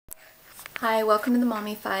Hi, welcome to the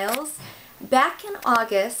Mommy Files. Back in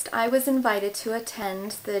August, I was invited to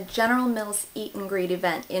attend the General Mills Eat and Greet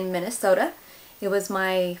event in Minnesota. It was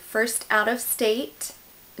my first out-of-state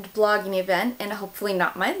blogging event, and hopefully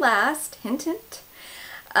not my last, hint hint.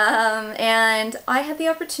 And I had the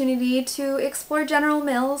opportunity to explore General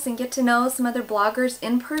Mills and get to know some other bloggers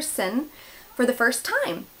in person for the first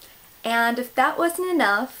time. And if that wasn't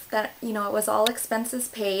enough, that, it was all expenses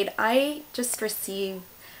paid, I just received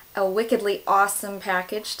a wickedly awesome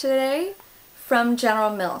package today from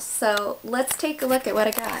General Mills. So let's take a look at what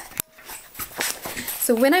I got.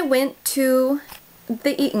 So when I went to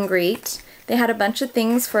the Eat and Greet, they had a bunch of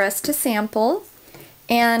things for us to sample,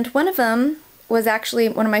 and one of them was actually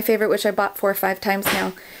one of my favorite, which I bought 4 or 5 times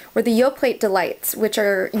now, were the Yoplait Delights, which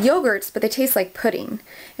are yogurts, but they taste like pudding.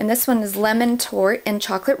 And this one is lemon tort and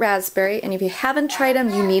chocolate raspberry, and if you haven't tried them,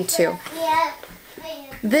 you need to.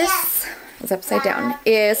 This is upside down,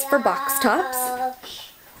 is for box tops,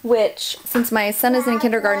 which, since my son is in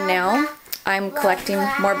kindergarten now, I'm collecting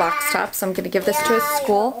more box tops, so I'm going to give this to his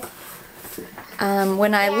school.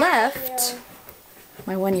 When I left,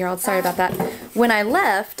 my 1-year-old, sorry about that. When I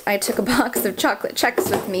left, I took a box of chocolate checks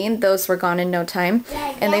with me, and those were gone in no time.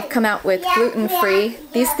 And they've come out with gluten-free.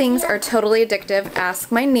 These things are totally addictive.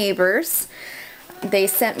 Ask my neighbors. They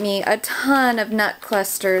sent me a ton of nut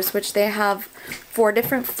clusters, which they have 4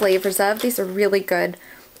 different flavors of. These are really good.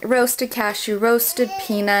 Roasted cashew, roasted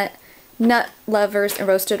peanut, nut lovers, and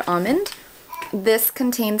roasted almond. This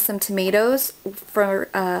contains some tomatoes for,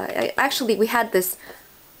 actually we had this,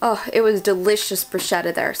 oh, it was delicious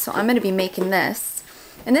bruschetta there, so I'm going to be making this.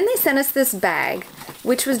 And then they sent us this bag,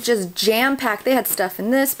 which was just jam-packed. They had stuff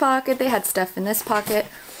in this pocket, they had stuff in this pocket.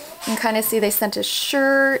 You can kind of see they sent a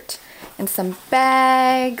shirt and some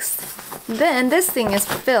bags. Then this thing is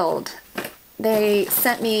filled. They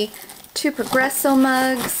sent me 2 Progresso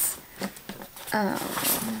mugs, a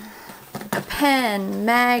pen,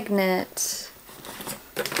 magnet,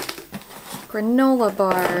 granola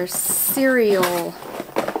bars, cereal,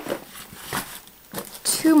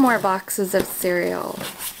 2 more boxes of cereal.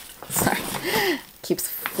 Sorry, keeps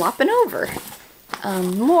flopping over.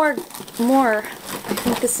 More. I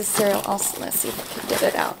think this is cereal also. Let's see if I can get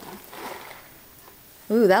it out.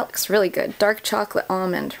 Ooh, that looks really good. Dark chocolate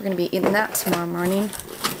almond. We're going to be eating that tomorrow morning.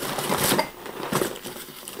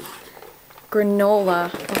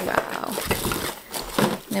 Granola. Oh,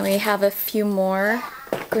 wow. Then we have a few more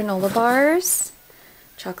granola bars.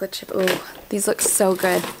 Chocolate chip. Ooh, these look so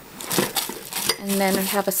good. And then we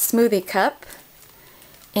have a smoothie cup.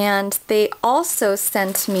 And they also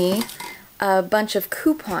sent me a bunch of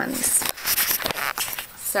coupons.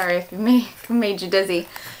 Sorry if it made you dizzy.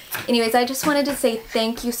 Anyways, I just wanted to say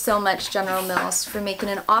thank you so much, General Mills, for making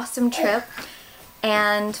an awesome trip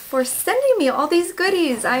and for sending me all these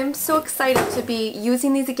goodies. I'm so excited to be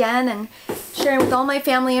using these again and sharing with all my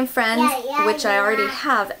family and friends, which I already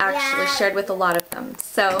have actually shared with a lot of them.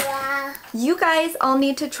 So you guys all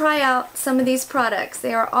need to try out some of these products.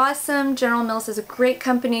 They are awesome. General Mills is a great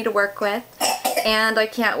company to work with, and I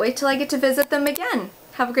can't wait till I get to visit them again.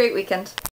 Have a great weekend.